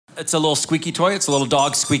It's a little squeaky toy. It's a little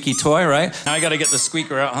dog squeaky toy, right? Now I gotta get the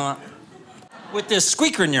squeaker out, huh? With this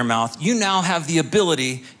squeaker in your mouth, you now have the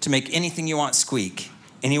ability to make anything you want squeak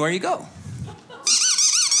anywhere you go.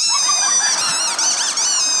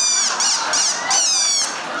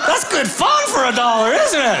 That's good fun for $1,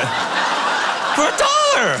 isn't it? For $1.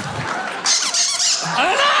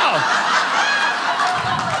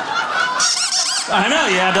 I know,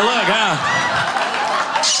 you had to look, huh?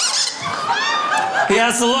 He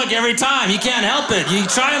has to look every time. He can't help it. You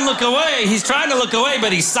try and look away. He's trying to look away,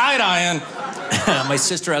 but he's side-eyeing. My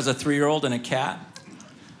sister has a 3-year-old and a cat.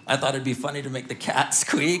 I thought it'd be funny to make the cat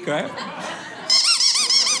squeak, right?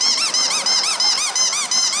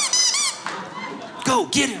 Go,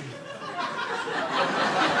 get him.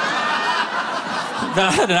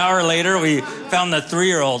 About an hour later, we found the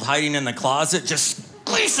 3-year-old hiding in the closet, just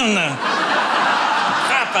squeezing the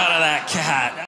crap out of that cat.